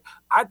pocket,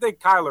 I think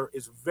Kyler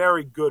is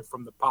very good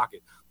from the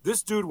pocket.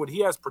 This dude, when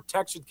he has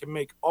protection, can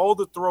make all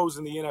the throws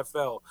in the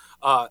NFL.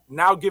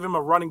 Now give him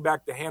a running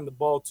back to hand the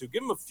ball to.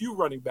 Give him a few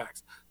running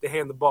backs to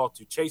hand the ball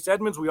to. Chase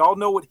Edmonds, we all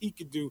know what he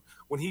could do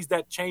when he's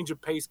that change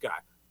of pace guy.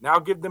 Now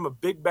give them a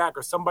big back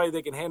or somebody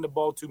they can hand the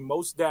ball to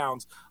most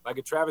downs, like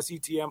a Travis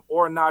Etienne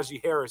or a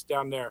Najee Harris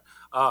down there.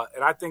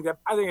 And I think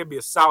it'd be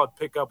a solid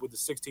pickup with the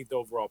 16th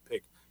overall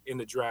pick in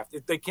the draft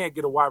if they can't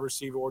get a wide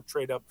receiver or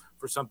trade up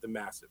for something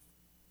massive.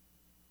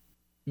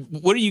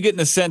 What are you getting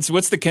the sense?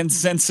 What's the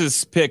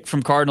consensus pick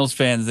from Cardinals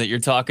fans that you're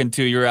talking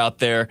to? You're out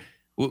there.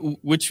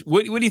 What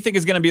do you think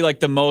is going to be like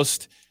the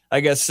most,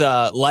 I guess,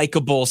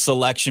 likable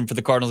selection for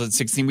the Cardinals at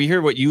 16? We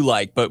hear what you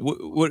like, but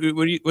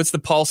what's the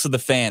pulse of the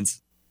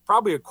fans?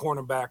 Probably a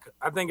cornerback.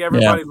 I think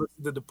everybody looked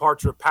at the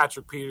departure of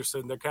Patrick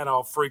Peterson. They're kind of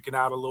all freaking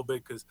out a little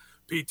bit because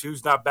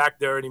P2's not back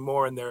there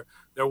anymore, and they're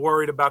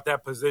worried about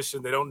that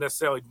position. They don't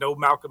necessarily know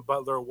Malcolm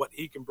Butler or what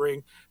he can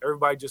bring.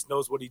 Everybody just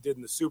knows what he did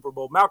in the Super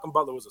Bowl. Malcolm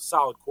Butler was a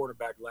solid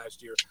cornerback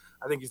last year.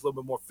 I think he's a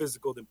little bit more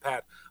physical than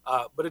Pat.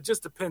 But it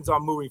just depends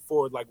on moving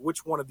forward, like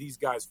which one of these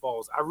guys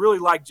falls. I really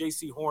like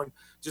J.C. Horn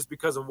just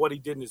because of what he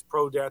did in his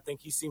pro day. I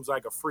think he seems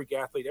like a freak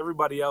athlete.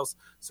 Everybody else,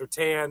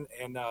 Surtain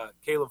and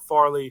Caleb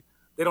Farley,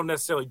 they don't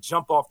necessarily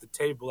jump off the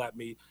table at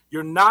me.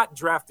 You're not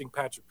drafting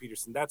Patrick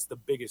Peterson. That's the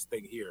biggest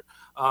thing here.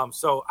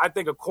 So I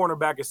think a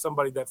cornerback is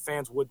somebody that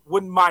fans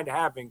wouldn't mind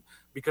having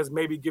because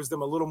maybe it gives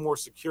them a little more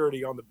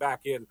security on the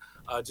back end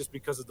just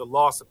because of the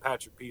loss of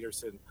Patrick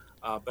Peterson.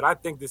 But I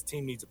think this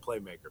team needs a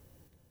playmaker.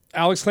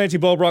 Alex Clancy,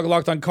 Bo Brock,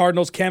 Locked on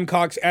Cardinals. Cam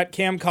Cox at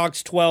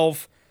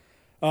CamCox12,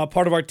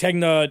 part of our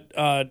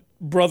Tegna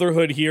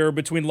brotherhood here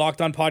between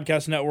Locked on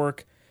Podcast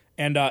Network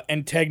and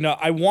Tegna.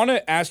 I want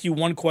to ask you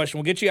one question.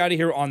 We'll get you out of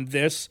here on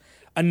this.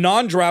 A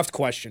non-draft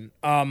question.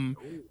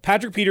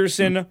 Patrick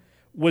Peterson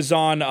was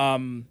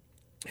on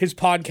his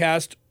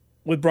podcast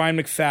with Brian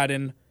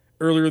McFadden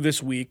earlier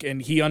this week,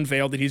 and he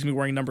unveiled that he's going to be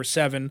wearing number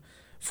 7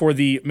 for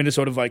the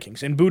Minnesota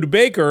Vikings. And Budda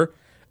Baker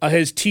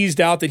has teased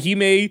out that he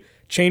may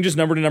change his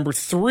number to number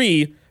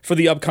 3 for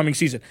the upcoming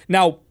season.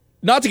 Now,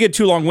 not to get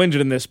too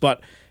long-winded in this, but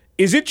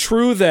is it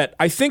true that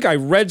I think I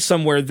read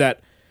somewhere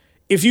that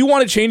if you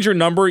want to change your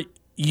number,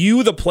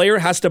 you, the player,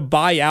 has to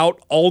buy out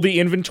all the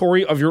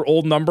inventory of your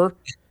old number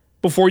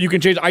before you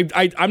can change?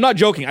 I'm not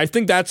joking. I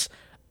think that's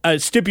a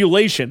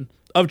stipulation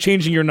of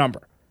changing your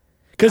number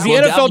because the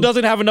NFL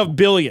doesn't have enough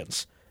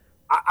billions.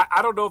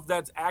 I don't know if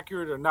that's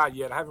accurate or not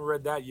yet. I haven't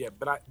read that yet,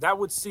 but that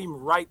would seem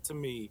right to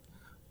me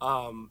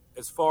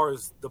as far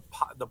as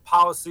the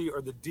policy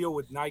or the deal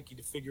with Nike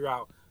to figure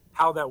out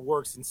how that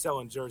works in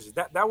selling jerseys.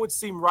 That would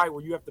seem right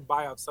where you have to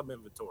buy out some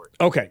inventory.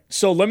 Okay,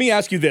 so let me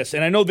ask you this,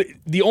 and I know that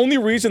the only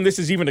reason this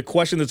is even a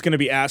question that's going to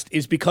be asked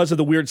is because of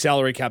the weird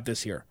salary cap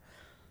this year.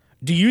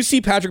 Do you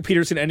see Patrick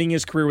Peterson ending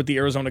his career with the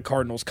Arizona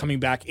Cardinals coming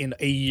back in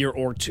a year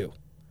or two?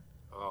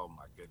 Oh,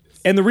 my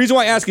goodness. And the reason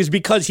why I ask is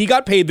because he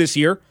got paid this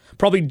year,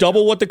 probably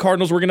double what the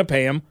Cardinals were going to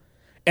pay him,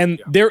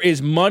 and there is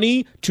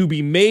money to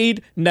be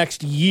made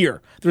next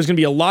year. There's going to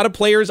be a lot of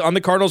players on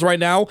the Cardinals right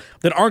now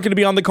that aren't going to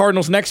be on the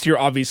Cardinals next year,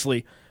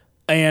 obviously.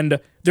 And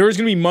there is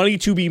going to be money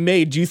to be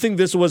made. Do you think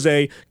this was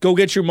a go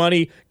get your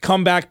money,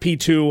 come back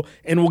P2,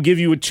 and we'll give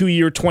you a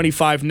 2-year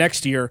 25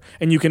 next year,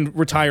 and you can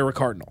retire a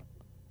Cardinal?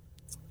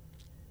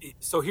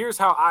 So here's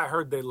how I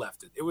heard they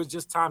left it. It was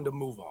just time to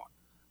move on.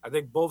 I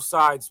think both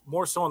sides,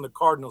 more so on the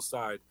Cardinals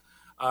side,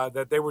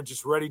 that they were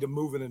just ready to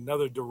move in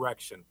another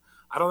direction.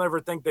 I don't ever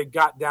think they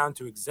got down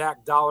to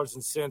exact dollars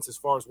and cents as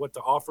far as what to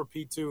offer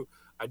P2.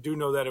 I do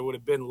know that it would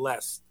have been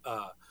less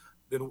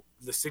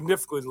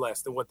significantly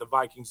less than what the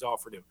Vikings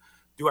offered him.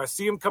 Do I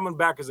see him coming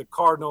back as a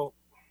Cardinal?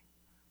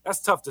 That's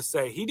tough to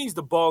say. He needs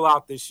to ball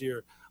out this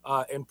year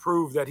and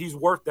prove that he's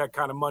worth that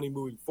kind of money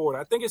moving forward.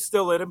 I think it's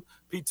still at him.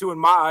 P2, in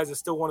my eyes, is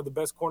still one of the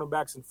best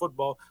cornerbacks in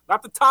football.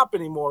 Not the top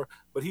anymore,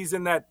 but he's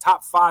in that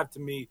top 5 to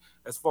me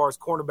as far as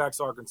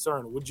cornerbacks are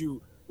concerned. Would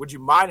you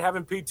mind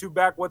having P2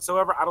 back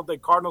whatsoever? I don't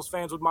think Cardinals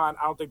fans would mind.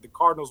 I don't think the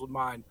Cardinals would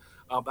mind.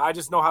 But I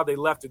just know how they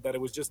left it, that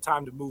it was just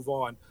time to move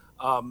on.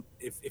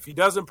 If he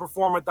doesn't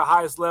perform at the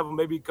highest level,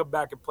 maybe he'd come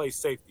back and play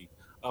safety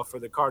for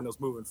the Cardinals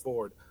moving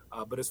forward.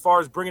 But as far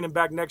as bringing him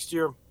back next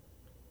year,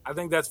 I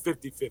think that's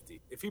 50-50.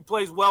 If he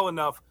plays well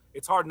enough,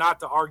 it's hard not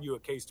to argue a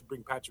case to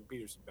bring Patrick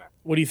Peterson back.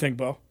 What do you think,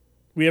 Bo?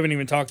 We haven't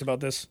even talked about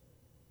this.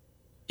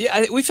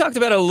 Yeah, we've talked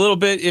about it a little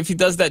bit. If he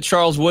does that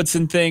Charles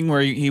Woodson thing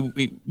where he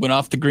went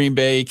off to Green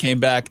Bay, came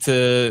back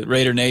to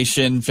Raider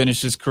Nation,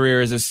 finished his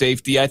career as a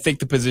safety, I think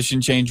the position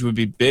change would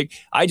be big.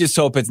 I just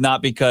hope it's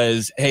not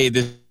because, hey,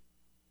 this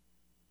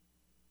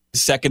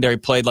secondary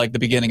played like the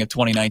beginning of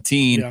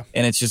 2019,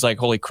 and it's just like,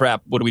 holy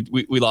crap, what do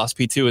we lost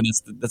P2, and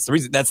that's the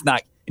reason. That's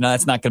not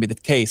going to be the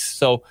case.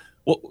 So,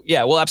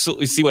 we'll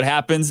absolutely see what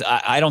happens.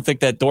 I don't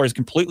think that door is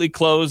completely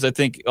closed. I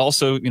think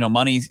also,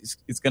 money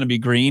is going to be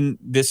green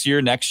this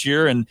year, next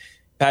year, and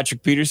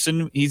Patrick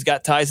Peterson, he's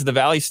got ties to the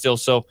Valley still.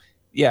 So,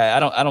 yeah,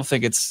 I don't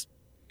think it's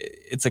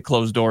a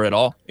closed door at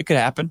all. It could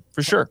happen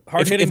for sure.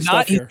 Hard-hitting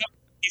stuff here.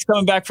 He's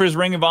coming back for his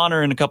Ring of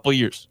Honor in a couple of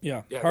years.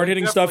 Yeah,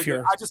 hard-hitting stuff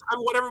here. I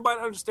want everybody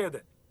to understand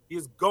that. He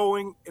is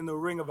going in the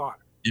Ring of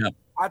Honor. Yeah.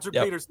 Patrick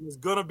Peterson is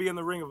going to be in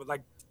the Ring of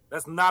Honor.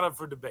 That's not up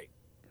for debate.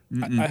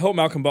 I hope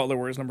Malcolm Butler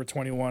wears number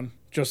 21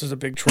 just as a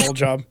big troll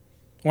job.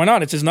 Why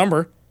not? It's his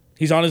number.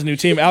 He's on his new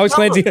team. Alex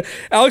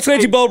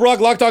Clancy, Bo Brock,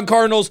 Locked On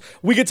Cardinals.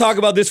 We could talk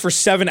about this for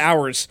 7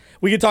 hours.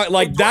 We could talk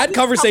that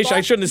conversation. I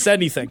shouldn't have said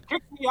anything.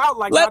 Kick me out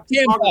like not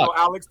to talk about,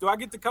 Alex. Do I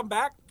get to come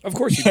back? Of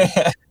course you do.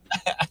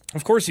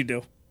 Of course you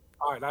do.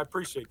 All right, I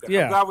appreciate that.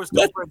 Yeah. I'm glad we're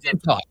still friends.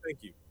 Thank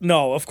you.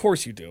 No, of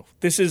course you do.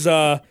 This is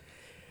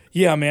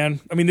yeah,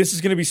 man. I mean, this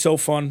is going to be so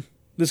fun.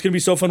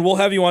 We'll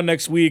have you on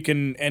next week,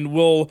 and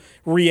we'll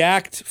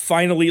react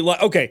finally.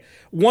 Okay,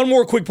 one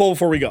more quick poll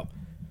before we go.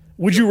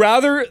 Would you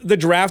rather the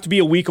draft be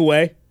a week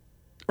away,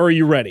 or are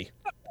you ready?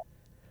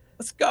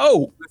 Let's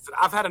go. Listen,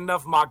 I've had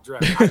enough mock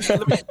drafts.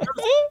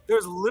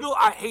 There's little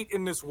I hate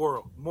in this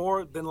world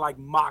more than like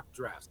mock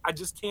drafts. I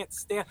just can't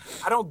stand.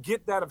 I don't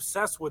get that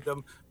obsessed with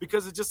them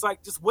because it's just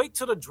like, just wait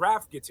till the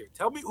draft gets here.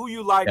 Tell me who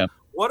you like. Yeah.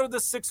 What are the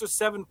 6 or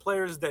 7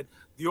 players that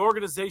the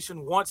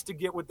organization wants to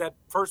get with that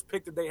first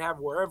pick that they have,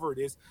 wherever it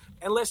is,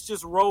 and let's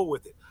just roll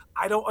with it.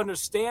 I don't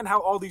understand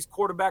how all these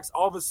quarterbacks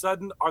all of a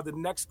sudden are the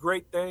next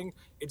great thing.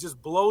 It just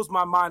blows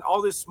my mind.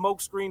 All this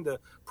smokescreen, the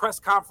press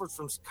conference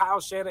from Kyle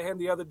Shanahan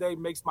the other day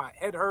makes my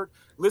head hurt.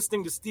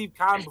 Listening to Steve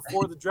Keim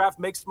before the draft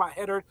makes my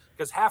head hurt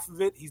because half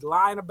of it he's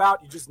lying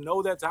about. You just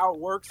know that's how it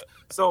works.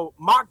 So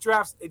mock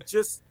drafts,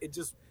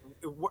 it's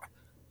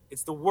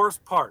the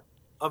worst part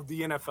of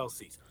the NFL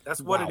season. That's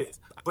what it is.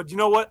 But you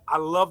know what? I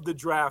love the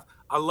draft.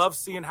 I love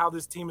seeing how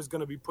this team is going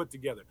to be put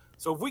together.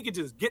 So if we could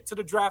just get to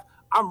the draft,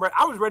 I'm ready.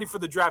 I was ready for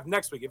the draft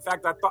next week. In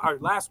fact,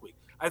 last week.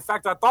 In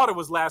fact, I thought it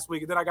was last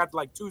week, and then I got to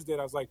like Tuesday, and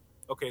I was like,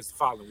 okay, it's the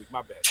following week.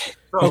 My bad.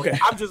 So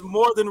I'm just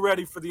more than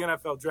ready for the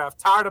NFL draft.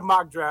 Tired of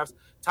mock drafts.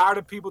 Tired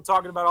of people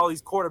talking about all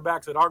these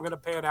quarterbacks that aren't going to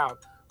pan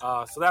out.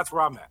 So that's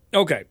where I'm at.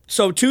 Okay,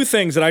 so 2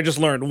 things that I just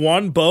learned.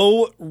 1,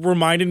 Bo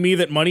reminded me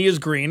that money is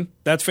green.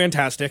 That's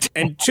fantastic.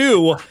 And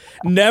 2,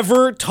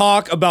 never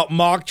talk about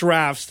mock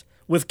drafts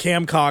with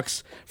Cam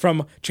Cox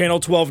from Channel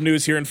 12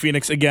 News here in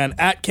Phoenix again.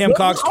 At Cam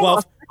Cox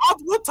 12.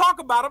 We'll talk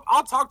about him.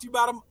 I'll talk to you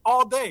about him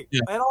all day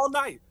and all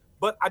night.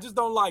 But I just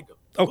don't like him.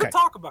 Okay. We'll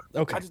talk about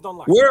him. Okay. I just don't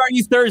like him. Where are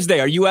you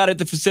Thursday? Are you out at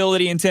the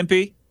facility in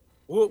Tempe?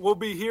 We'll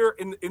be here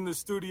in the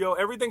studio.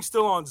 Everything's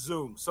still on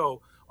Zoom.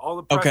 So all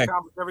the press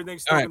conference,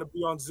 everything's still going to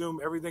be on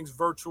Zoom. Everything's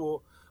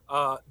virtual.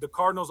 The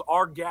Cardinals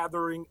are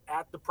gathering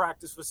at the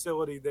practice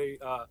facility.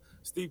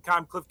 Steve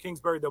Keim, Cliff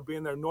Kingsbury, they'll be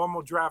in their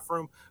normal draft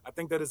room. I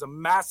think that is a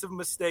massive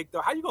mistake,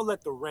 though. How are you going to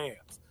let the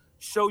Rams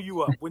show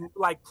you up when,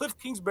 like, Cliff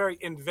Kingsbury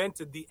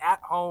invented the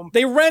at-home?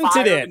 They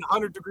rented it.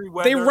 100-degree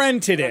weather. They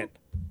rented it.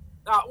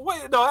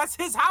 Wait, no, that's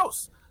his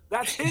house.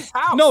 That's his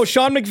house. No,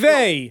 Sean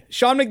McVay.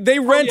 They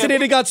rented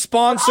it. It got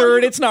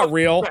sponsored. It's not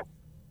real.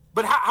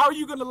 But how are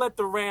you going to let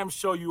the Rams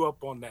show you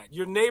up on that?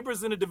 Your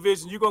neighbors in the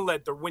division, you're going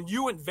to let when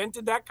you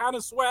invented that kind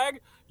of swag,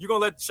 you're going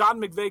to let Sean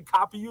McVay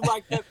copy you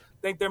like that?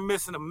 Think they're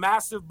missing a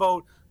massive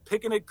boat,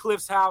 picking at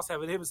Cliff's house,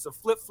 having him some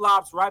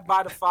flip-flops right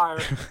by the fire.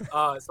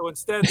 So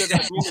instead, they're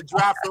going to be in the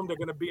draft room. They're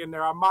going to be in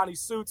their Armani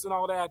suits and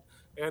all that,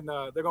 and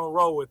they're going to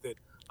roll with it.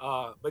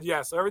 But,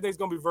 yeah, so everything's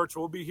going to be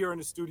virtual. We'll be here in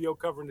the studio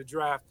covering the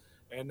draft.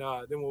 And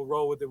then we'll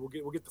roll with it. We'll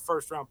get the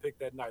first round pick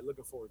that night.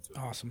 Looking forward to it.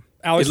 Awesome.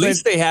 Alex, at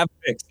least they have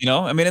picks,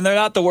 I mean, and they're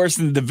not the worst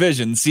in the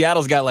division.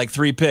 Seattle's got like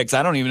 3 picks.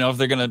 I don't even know if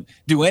they're going to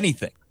do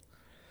anything.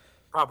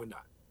 Probably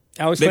not.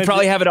 They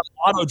probably have it on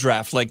auto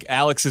draft like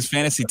Alex's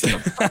fantasy team.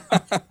 Is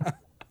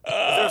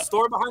there a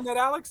story behind that,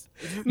 Alex?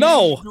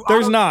 No,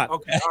 there's not.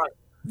 Okay, all right.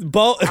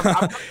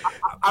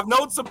 I've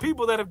known some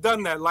people that have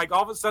done that. Like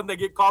all of a sudden they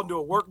get called to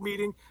a work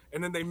meeting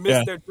and then they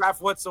miss their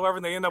draft whatsoever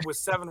and they end up with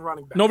 7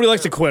 running backs. Nobody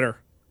likes a quitter.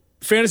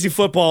 Fantasy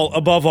football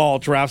above all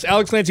drafts.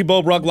 Alex Clancy,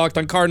 Bo Brugg, Locked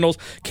on Cardinals.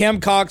 Cam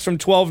Cox from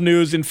 12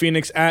 News in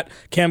Phoenix at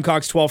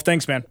CamCox12.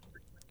 Thanks, man.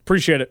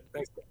 Appreciate it.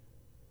 Thanks.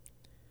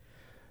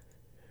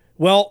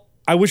 Well,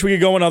 I wish we could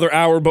go another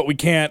hour, but we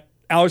can't.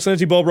 Alex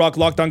Clancy, Bo Brugg,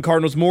 Locked on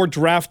Cardinals. More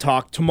draft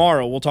talk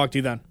tomorrow. We'll talk to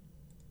you then.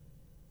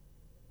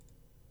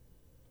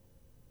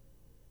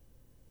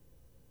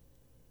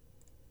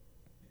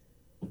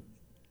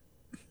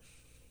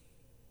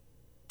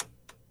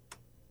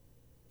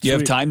 Do you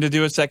have time to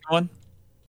do a second one?